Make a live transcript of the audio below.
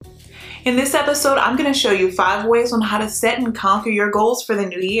In this episode, I'm going to show you 5 ways on how to set and conquer your goals for the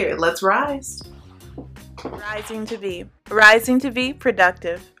new year. Let's rise. Rising to be. Rising to be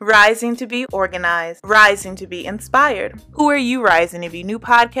productive. Rising to be organized. Rising to be inspired. Who are you rising to be? New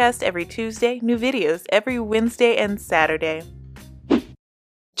podcast every Tuesday, new videos every Wednesday and Saturday.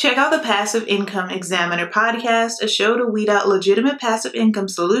 Check out the Passive Income Examiner podcast, a show to weed out legitimate passive income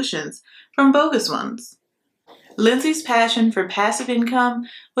solutions from bogus ones. Lindsay's passion for passive income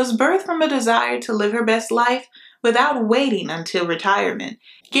was birthed from a desire to live her best life without waiting until retirement,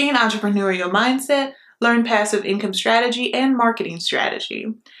 gain entrepreneurial mindset, learn passive income strategy and marketing strategy.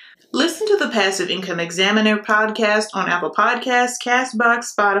 Listen to the Passive Income Examiner podcast on Apple Podcasts,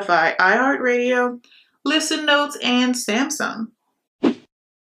 Castbox, Spotify, iHeartRadio, Listen Notes, and Samsung.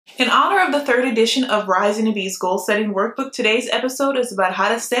 In honor of the 3rd edition of Rising to Be's Goal Setting Workbook, today's episode is about how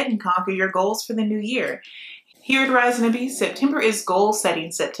to set and conquer your goals for the new year. Here at Rising to Be, September is Goal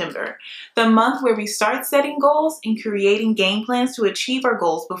Setting September, the month where we start setting goals and creating game plans to achieve our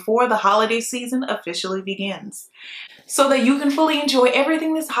goals before the holiday season officially begins, so that you can fully enjoy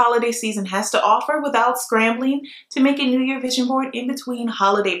everything this holiday season has to offer without scrambling to make a New Year vision board in between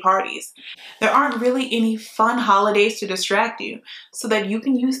holiday parties. There aren't really any fun holidays to distract you, so that you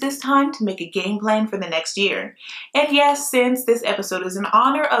can use this time to make a game plan for the next year. And yes, since this episode is in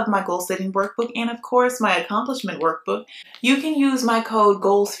honor of my goal setting workbook and of course my accomplishment workbook, you can use my code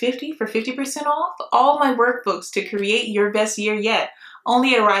GOALS50 for 50% off all my workbooks to create your best year yet.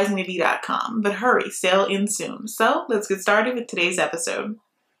 Only at risingtobe.com, but hurry, sale ends soon. So let's get started with today's episode.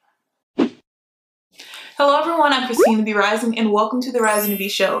 Hello everyone, I'm Christina B. Rising and welcome to the Rising to Be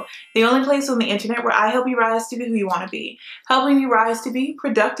Show, the only place on the internet where I help you rise to be who you want to be, helping you rise to be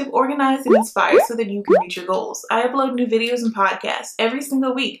productive, organized, and inspired so that you can reach your goals. I upload new videos and podcasts every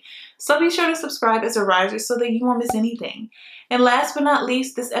single week, so be sure to subscribe as a riser so that you won't miss anything. And last but not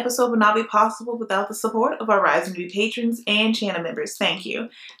least, this episode would not be possible without the support of our Rising to Be patrons and channel members. Thank you.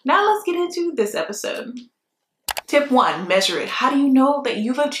 Now let's get into this episode. Tip 1, measure it. How do you know that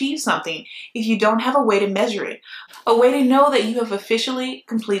you've achieved something if you don't have a way to measure it? A way to know that you have officially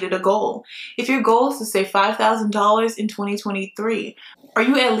completed a goal. If your goal is to save $5,000 in 2023, are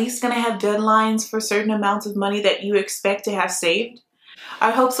you at least going to have deadlines for certain amounts of money that you expect to have saved?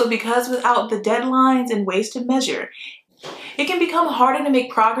 I hope so, because without the deadlines and ways to measure, it can become harder to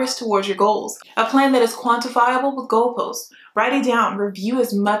make progress towards your goals. A plan that is quantifiable with goalposts. Write it down, review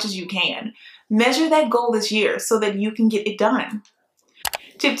as much as you can. Measure that goal this year so that you can get it done.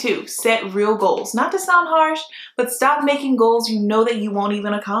 Tip 2, set real goals. Not to sound harsh, but stop making goals you know that you won't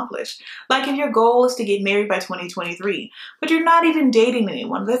even accomplish. Like if your goal is to get married by 2023, but you're not even dating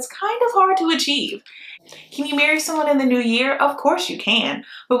anyone, that's kind of hard to achieve. Can you marry someone in the new year? Of course you can,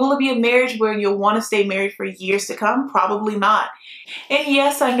 but will it be a marriage where you'll want to stay married for years to come? Probably not. And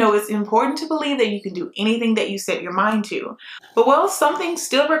yes, I know it's important to believe that you can do anything that you set your mind to, but well, something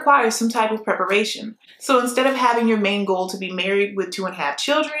still requires some type of preparation. So instead of having your main goal to be married with 2.5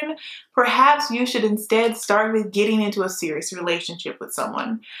 children, perhaps you should instead start with getting into a serious relationship with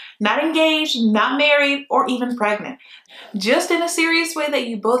someone. Not engaged, not married, or even pregnant. Just in a serious way that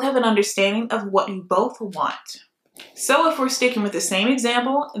you both have an understanding of what you both want. So if we're sticking with the same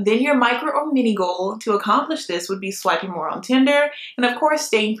example, then your micro or mini goal to accomplish this would be swiping more on Tinder, and of course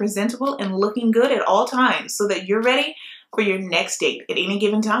staying presentable and looking good at all times so that you're ready for your next date at any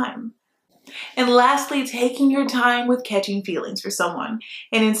given time. And lastly, taking your time with catching feelings for someone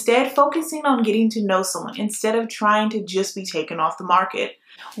and instead focusing on getting to know someone instead of trying to just be taken off the market.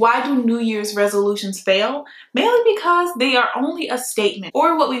 Why do New Year's resolutions fail? Mainly because they are only a statement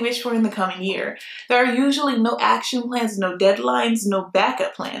or what we wish for in the coming year. There are usually no action plans, no deadlines, no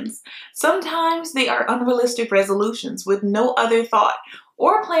backup plans. Sometimes they are unrealistic resolutions with no other thought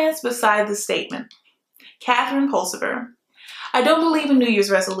or plans beside the statement. Catherine Pulsiver. I don't believe in New Year's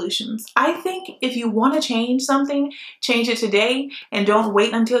resolutions. I think if you want to change something, change it today and don't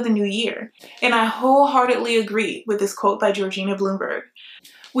wait until the new year. And I wholeheartedly agree with this quote by Georgina Bloomberg.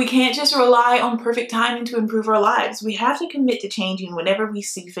 We can't just rely on perfect timing to improve our lives. We have to commit to changing whenever we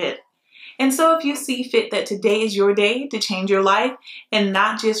see fit. And so if you see fit that today is your day to change your life and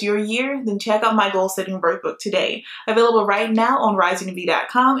not just your year, then check out my goal setting workbook today. Available right now on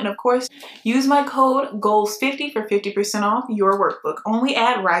risingtobe.com. And of course, use my code GOALS50 for 50% off your workbook only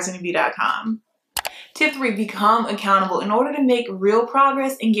at risingtobe.com. Tip 3, become accountable. In order to make real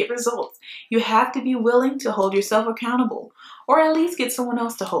progress and get results, you have to be willing to hold yourself accountable, or at least get someone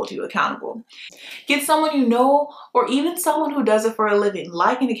else to hold you accountable. Get someone you know, or even someone who does it for a living,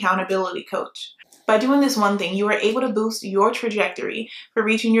 like an accountability coach. By doing this one thing, you are able to boost your trajectory for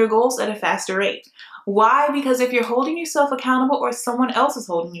reaching your goals at a faster rate. Why? Because if you're holding yourself accountable or someone else is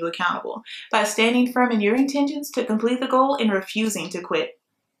holding you accountable by standing firm in your intentions to complete the goal and refusing to quit,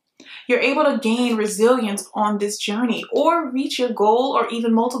 you're able to gain resilience on this journey or reach your goal or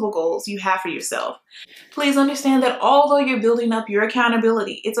even multiple goals you have for yourself. Please understand that although you're building up your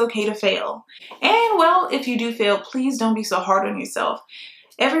accountability, it's okay to fail. And well, if you do fail, please don't be so hard on yourself.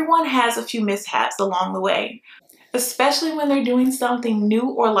 Everyone has a few mishaps along the way, especially when they're doing something new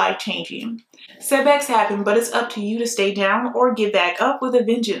or life-changing. Setbacks happen, but it's up to you to stay down or get back up with a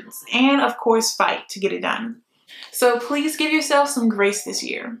vengeance and, of course, fight to get it done. So please give yourself some grace this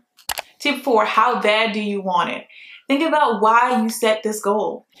year. Tip 4, how bad do you want it? Think about why you set this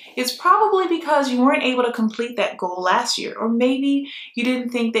goal. It's probably because you weren't able to complete that goal last year, or maybe you didn't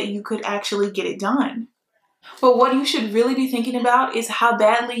think that you could actually get it done. But what you should really be thinking about is how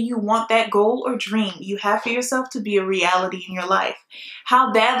badly you want that goal or dream you have for yourself to be a reality in your life.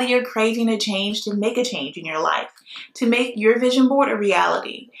 How badly you're craving a change to make a change in your life, to make your vision board a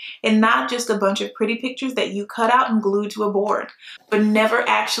reality, and not just a bunch of pretty pictures that you cut out and glued to a board, but never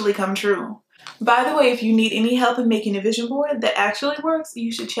actually come true. By the way, if you need any help in making a vision board that actually works,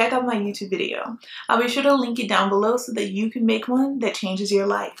 you should check out my YouTube video. I'll be sure to link it down below so that you can make one that changes your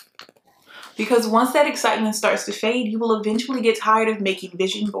life. Because once that excitement starts to fade, you will eventually get tired of making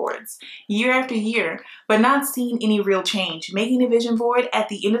vision boards year after year, but not seeing any real change. Making a vision board at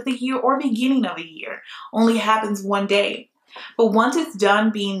the end of the year or beginning of a year only happens one day. But once it's done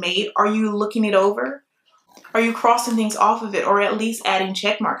being made, are you looking it over? Are you crossing things off of it, or at least adding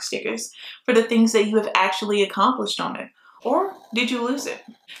checkmark stickers for the things that you have actually accomplished on it? Or did you lose it?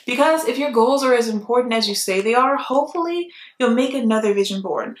 Because if your goals are as important as you say they are, hopefully you'll make another vision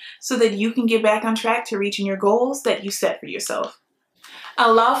board so that you can get back on track to reaching your goals that you set for yourself.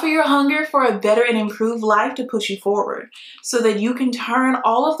 Allow for your hunger for a better and improved life to push you forward so that you can turn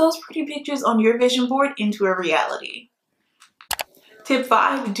all of those pretty pictures on your vision board into a reality. Tip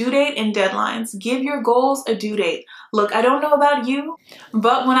 5, due date and deadlines. Give your goals a due date. Look, I don't know about you,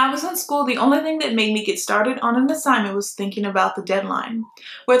 but when I was in school, the only thing that made me get started on an assignment was thinking about the deadline.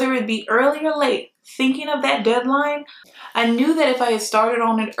 Whether it be early or late, thinking of that deadline, I knew that if I had started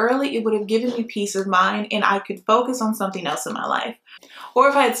on it early, it would have given me peace of mind and I could focus on something else in my life. Or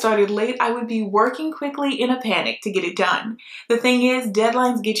if I had started late, I would be working quickly in a panic to get it done. The thing is,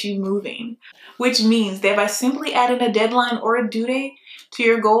 deadlines get you moving, which means that by simply adding a deadline or a due date to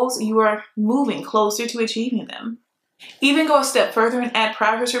your goals, you are moving closer to achieving them. Even go a step further and add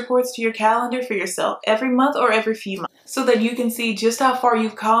progress reports to your calendar for yourself every month or every few months so that you can see just how far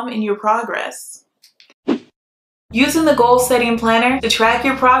you've come in your progress. Using the goal setting planner to track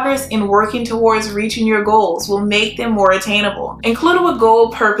your progress in working towards reaching your goals will make them more attainable. Included with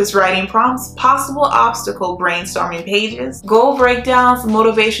goal purpose writing prompts, possible obstacle brainstorming pages, goal breakdowns,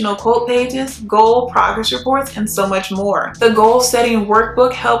 motivational quote pages, goal progress reports, and so much more. The goal setting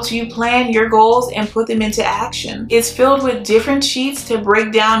workbook helps you plan your goals and put them into action. It's filled with different sheets to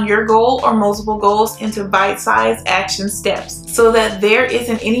break down your goal or multiple goals into bite-sized action steps so that there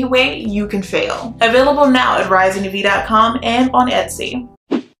isn't any way you can fail. Available now at risingtobe.com and on Etsy.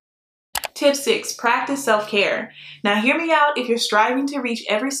 Tip 6, practice self-care. Now hear me out, if you're striving to reach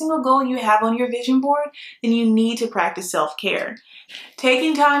every single goal you have on your vision board, then you need to practice self-care.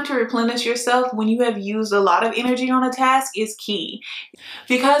 Taking time to replenish yourself when you have used a lot of energy on a task is key.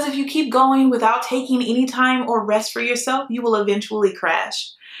 Because if you keep going without taking any time or rest for yourself, you will eventually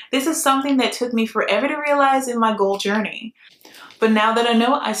crash. This is something that took me forever to realize in my goal journey. But now that I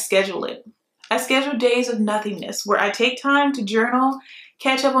know, I schedule it. I schedule days of nothingness where I take time to journal,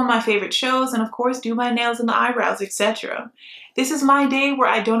 catch up on my favorite shows, and of course do my nails and eyebrows, etc. This is my day where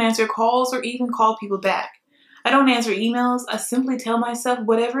I don't answer calls or even call people back. I don't answer emails. I simply tell myself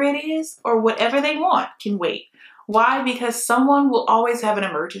whatever it is or whatever they want can wait. Why? Because someone will always have an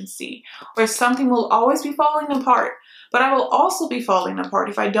emergency or something will always be falling apart. But I will also be falling apart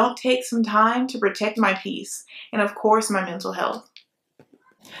if I don't take some time to protect my peace and of course my mental health.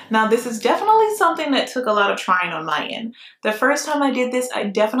 Now this is definitely something that took a lot of trying on my end. The first time I did this, I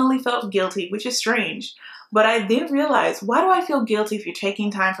definitely felt guilty, which is strange. But I then realized, why do I feel guilty for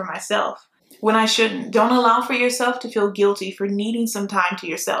taking time for myself when I shouldn't? Don't allow for yourself to feel guilty for needing some time to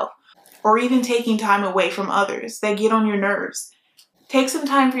yourself or even taking time away from others that get on your nerves. Take some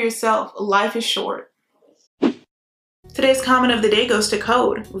time for yourself. Life is short. Today's comment of the day goes to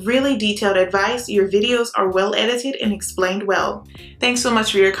Code. Really detailed advice. Your videos are well edited and explained well. Thanks so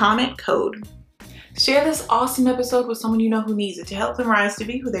much for your comment, Code. Share this awesome episode with someone you know who needs it to help them rise to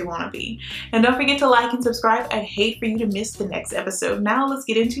be who they want to be. And don't forget to like and subscribe. I'd hate for you to miss the next episode. Now let's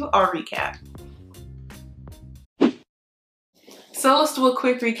get into our recap. So let's do a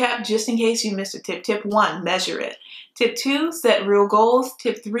quick recap just in case you missed a tip. Tip 1, measure it. Tip 2, set real goals.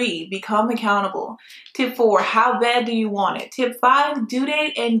 Tip 3, become accountable. Tip 4, how bad do you want it? Tip 5, due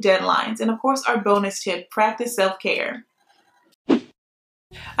date and deadlines. And of course our bonus tip, practice self-care.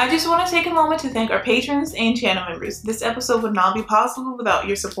 I just want to take a moment to thank our patrons and channel members. This episode would not be possible without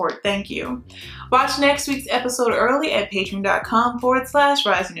your support. Thank you. Watch next week's episode early at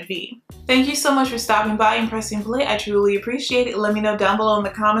patreon.com/risingtoV. Thank you so much for stopping by and pressing play. I truly appreciate it. Let me know down below in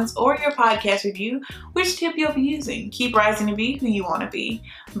the comments or your podcast review which tip you'll be using. Keep rising to be who you want to be.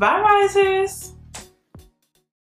 Bye, risers!